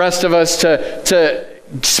all the rest of us to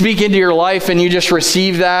speak into your life and you just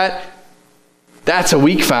receive that. That's a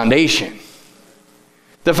weak foundation.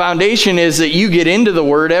 The foundation is that you get into the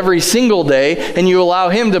Word every single day and you allow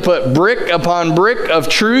Him to put brick upon brick of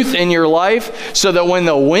truth in your life so that when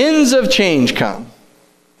the winds of change come,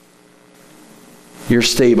 you're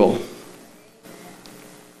stable.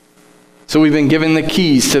 So we've been given the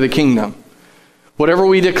keys to the kingdom. Whatever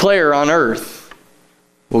we declare on earth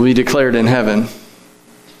will be declared in heaven.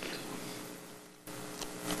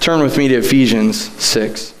 Turn with me to Ephesians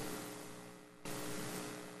 6.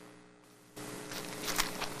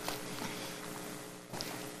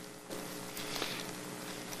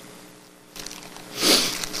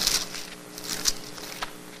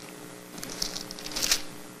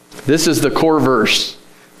 This is the core verse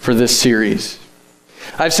for this series.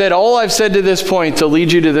 I've said all I've said to this point to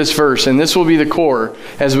lead you to this verse, and this will be the core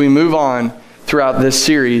as we move on throughout this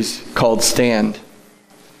series called Stand.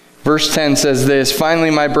 Verse 10 says this,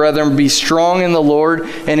 finally, my brethren, be strong in the Lord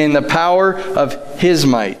and in the power of His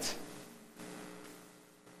might.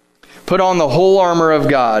 Put on the whole armor of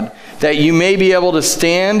God, that you may be able to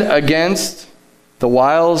stand against the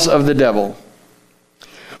wiles of the devil.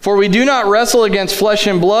 For we do not wrestle against flesh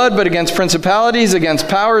and blood, but against principalities, against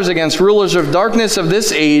powers, against rulers of darkness of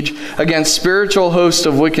this age, against spiritual hosts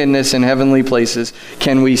of wickedness in heavenly places.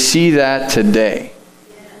 Can we see that today?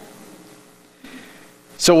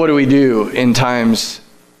 So what do we do in times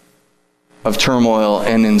of turmoil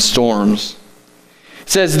and in storms? It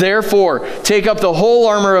says, therefore, take up the whole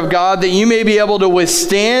armor of God, that you may be able to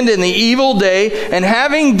withstand in the evil day, and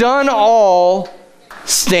having done all,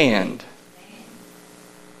 stand.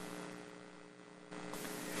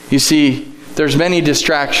 You see, there's many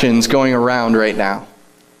distractions going around right now.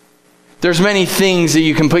 There's many things that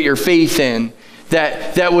you can put your faith in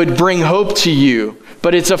that would bring hope to you.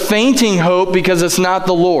 But it's a fainting hope because it's not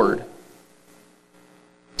the Lord.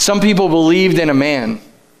 Some people believed in a man,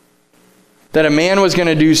 that a man was going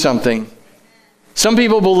to do something. Some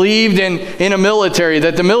people believed in a military,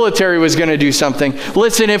 that the military was going to do something.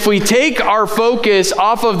 Listen, if we take our focus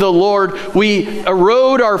off of the Lord, we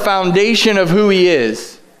erode our foundation of who He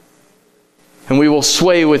is. And we will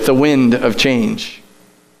sway with the wind of change.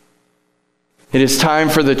 It is time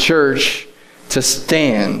for the church to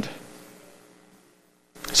stand.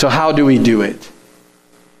 So how do we do it?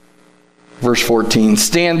 Verse 14,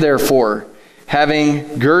 stand therefore,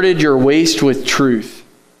 having girded your waist with truth,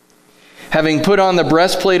 having put on the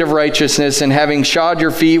breastplate of righteousness, and having shod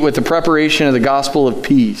your feet with the preparation of the gospel of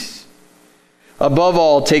peace. Above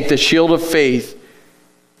all, take the shield of faith,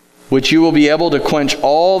 which you will be able to quench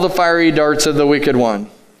all the fiery darts of the wicked one.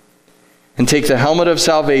 And take the helmet of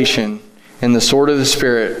salvation and the sword of the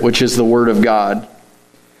Spirit, which is the word of God.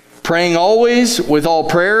 Praying always with all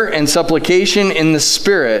prayer and supplication in the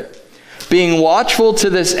Spirit, being watchful to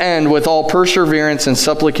this end with all perseverance and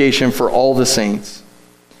supplication for all the saints.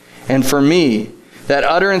 And for me, that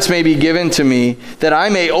utterance may be given to me, that I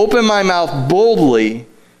may open my mouth boldly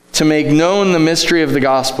to make known the mystery of the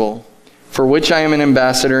gospel, for which I am an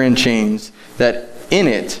ambassador in chains, that in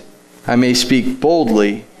it I may speak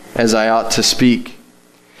boldly as I ought to speak.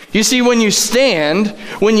 You see, when you stand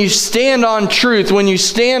on truth, when you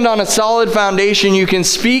stand on a solid foundation, you can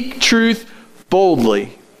speak truth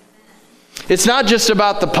boldly. It's not just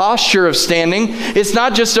about the posture of standing. It's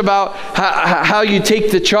not just about how you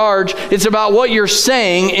take the charge. It's about what you're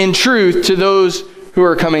saying in truth to those who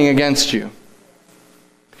are coming against you.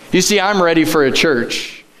 You see, I'm ready for a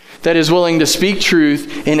church that is willing to speak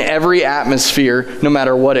truth in every atmosphere, no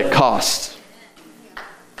matter what it costs.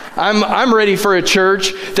 I'm ready for a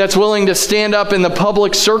church that's willing to stand up in the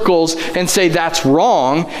public circles and say that's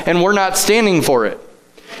wrong, and we're not standing for it.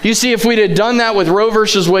 You see, if we'd have done that with Roe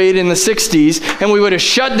versus Wade in the 60s, and we would have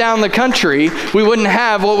shut down the country, we wouldn't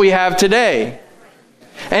have what we have today.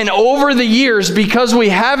 And over the years, because we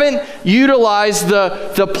haven't utilized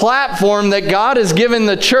the platform that God has given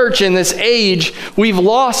the church in this age, we've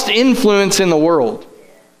lost influence in the world.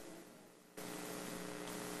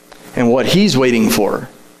 And what He's waiting for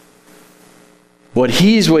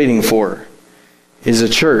is a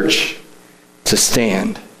church to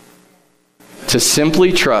stand, to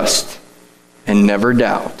simply trust and never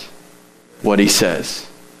doubt what He says.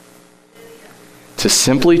 To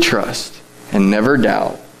simply trust and never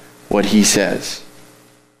doubt what He says.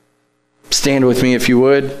 Stand with me if you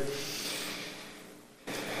would.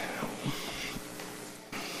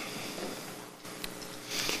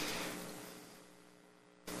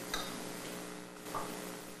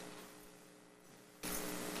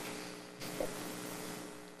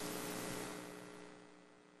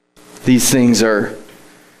 These things are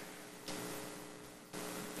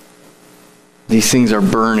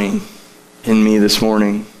burning in me this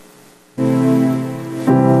morning.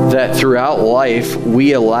 That throughout life,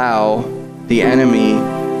 we allow the enemy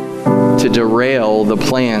to derail the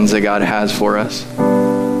plans that God has for us.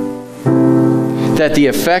 That the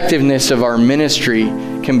effectiveness of our ministry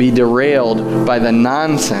can be derailed by the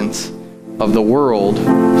nonsense of the world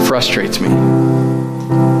frustrates me.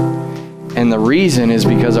 And the reason is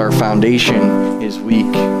because our foundation is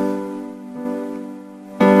weak.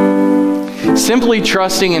 Simply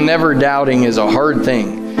trusting and never doubting is a hard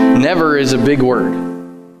thing. Never is a big word.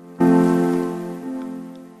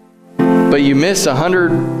 But you miss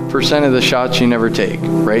 100% of the shots you never take,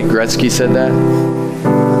 right? Gretzky said that.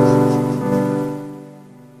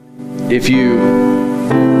 If you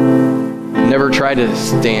never try to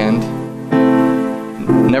stand,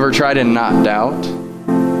 never try to not doubt,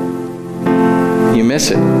 you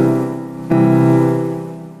miss it.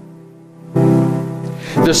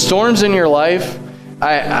 The storms in your life,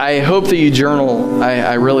 I hope that you journal.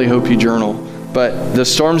 I really hope you journal. But the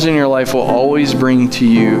storms in your life will always bring to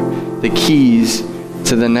you the keys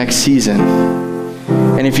to the next season.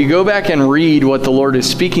 And if you go back and read what the Lord is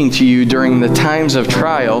speaking to you during the times of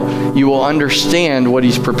trial, you will understand what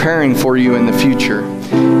He's preparing for you in the future.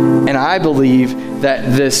 And I believe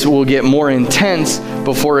that this will get more intense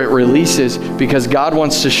before it releases, because God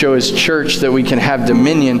wants to show His church that we can have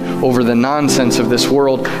dominion over the nonsense of this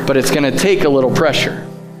world, but it's going to take a little pressure.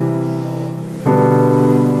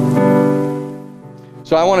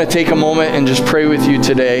 So I want to take a moment and just pray with you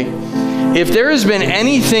today. If there has been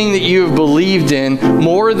anything that you have believed in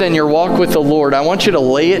more than your walk with the Lord, I want you to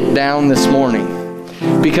lay it down this morning.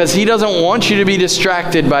 Because He doesn't want you to be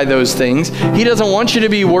distracted by those things. He doesn't want you to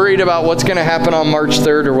be worried about what's going to happen on March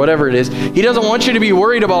 3rd or whatever it is. He doesn't want you to be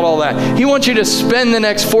worried about all that. He wants you to spend the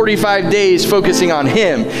next 45 days focusing on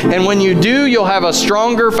Him. And when you do, you'll have a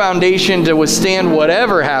stronger foundation to withstand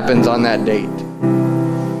whatever happens on that date.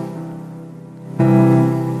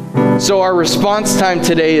 So our response time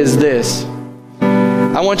today is this.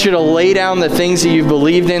 I want you to lay down the things that you've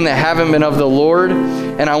believed in that haven't been of the Lord,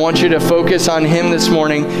 and I want you to focus on Him this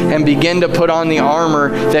morning and begin to put on the armor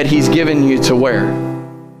that He's given you to wear.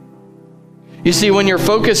 You see, when you're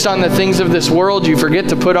focused on the things of this world, you forget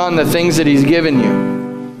to put on the things that He's given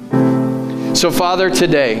you. So, Father,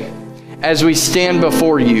 today, as we stand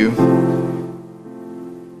before you,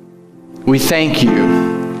 we thank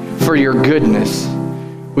you for your goodness.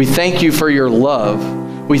 We thank you for your love.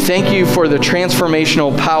 We thank you for the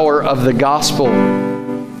transformational power of the gospel,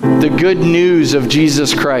 the good news of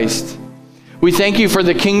Jesus Christ. We thank you for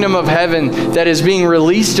the kingdom of heaven that is being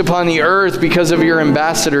released upon the earth because of your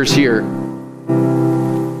ambassadors here.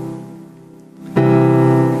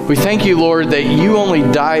 We thank you, Lord, that you only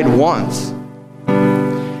died once.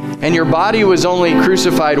 And your body was only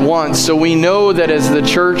crucified once, so we know that as the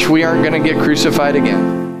church, we aren't going to get crucified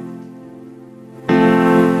again.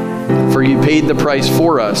 For you paid the price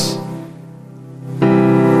for us.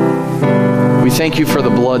 We thank you for the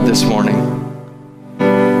blood this morning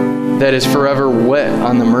that is forever wet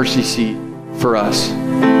on the mercy seat for us.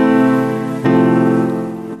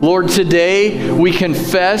 Lord, today we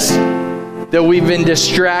confess that we've been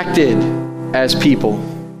distracted as people.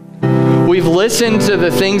 We've listened to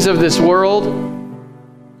the things of this world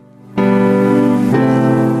and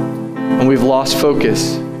we've lost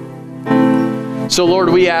focus. So Lord,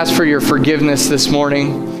 we ask for your forgiveness this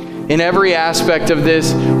morning. In every aspect of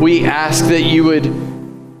this, we ask that you would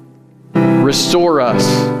restore us.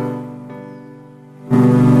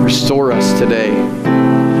 Restore us today.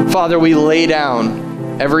 Father, we lay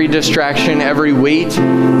down every distraction, every weight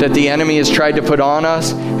that the enemy has tried to put on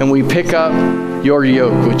us, and we pick up your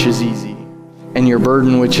yoke, which is easy, and your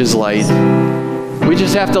burden, which is light. We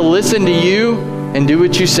just have to listen to you and do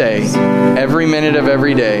what you say every minute of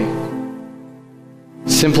every day.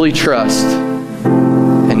 Simply trust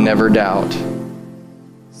and never doubt.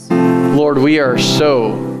 Lord, we are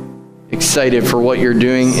so excited for what you're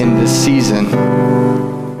doing in this season.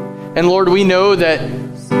 And Lord, we know that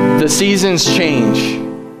the seasons change,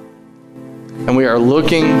 and we are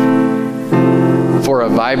looking for a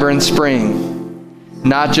vibrant spring,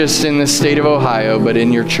 not just in the state of Ohio, but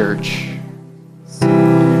in your church.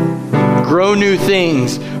 Grow new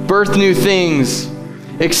things, birth new things,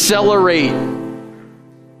 accelerate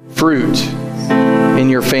fruit in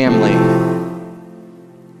your family.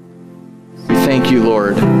 We thank you,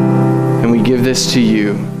 Lord, and we give this to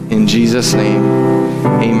you in Jesus' name.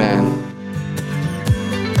 Amen.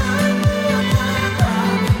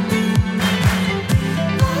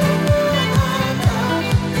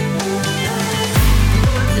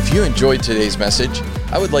 If you enjoyed today's message,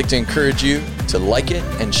 I would like to encourage you to like it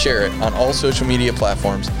and share it on all social media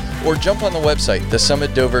platforms, or jump on the website,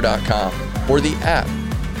 thesummitdover.com, or the app,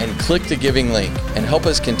 and click the giving link and help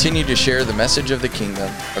us continue to share the message of the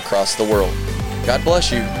kingdom across the world. God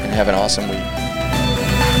bless you and have an awesome week.